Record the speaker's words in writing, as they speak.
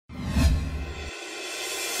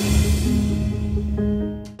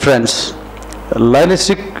Friends,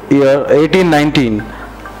 Linistic year 1819,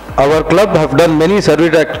 our club have done many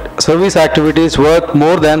service activities worth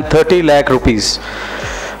more than 30 lakh rupees.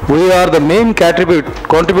 We are the main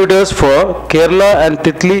contributors for Kerala and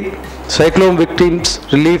Titli cyclone victims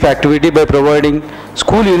relief activity by providing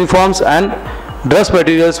school uniforms and dress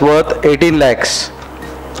materials worth 18 lakhs.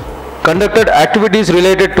 Conducted activities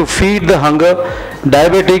related to feed the hunger,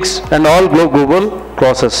 diabetics and all global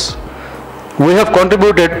causes. We have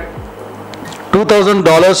contributed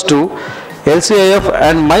 $2,000 to LCIF,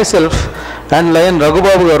 and myself and Lion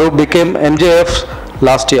Raghubabu Garu became MJFs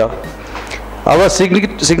last year. Our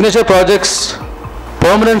signature projects,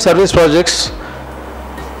 permanent service projects,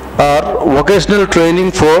 are vocational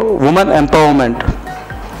training for women empowerment.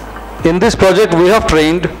 In this project, we have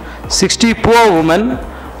trained 60 poor women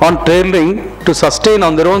on training to sustain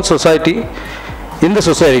on their own in the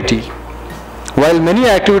society. While many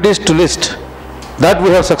activities to list that we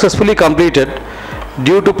have successfully completed,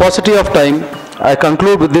 due to paucity of time, I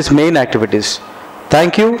conclude with these main activities.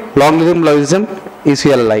 Thank you. Long live Loins,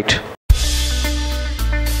 Ecil Light.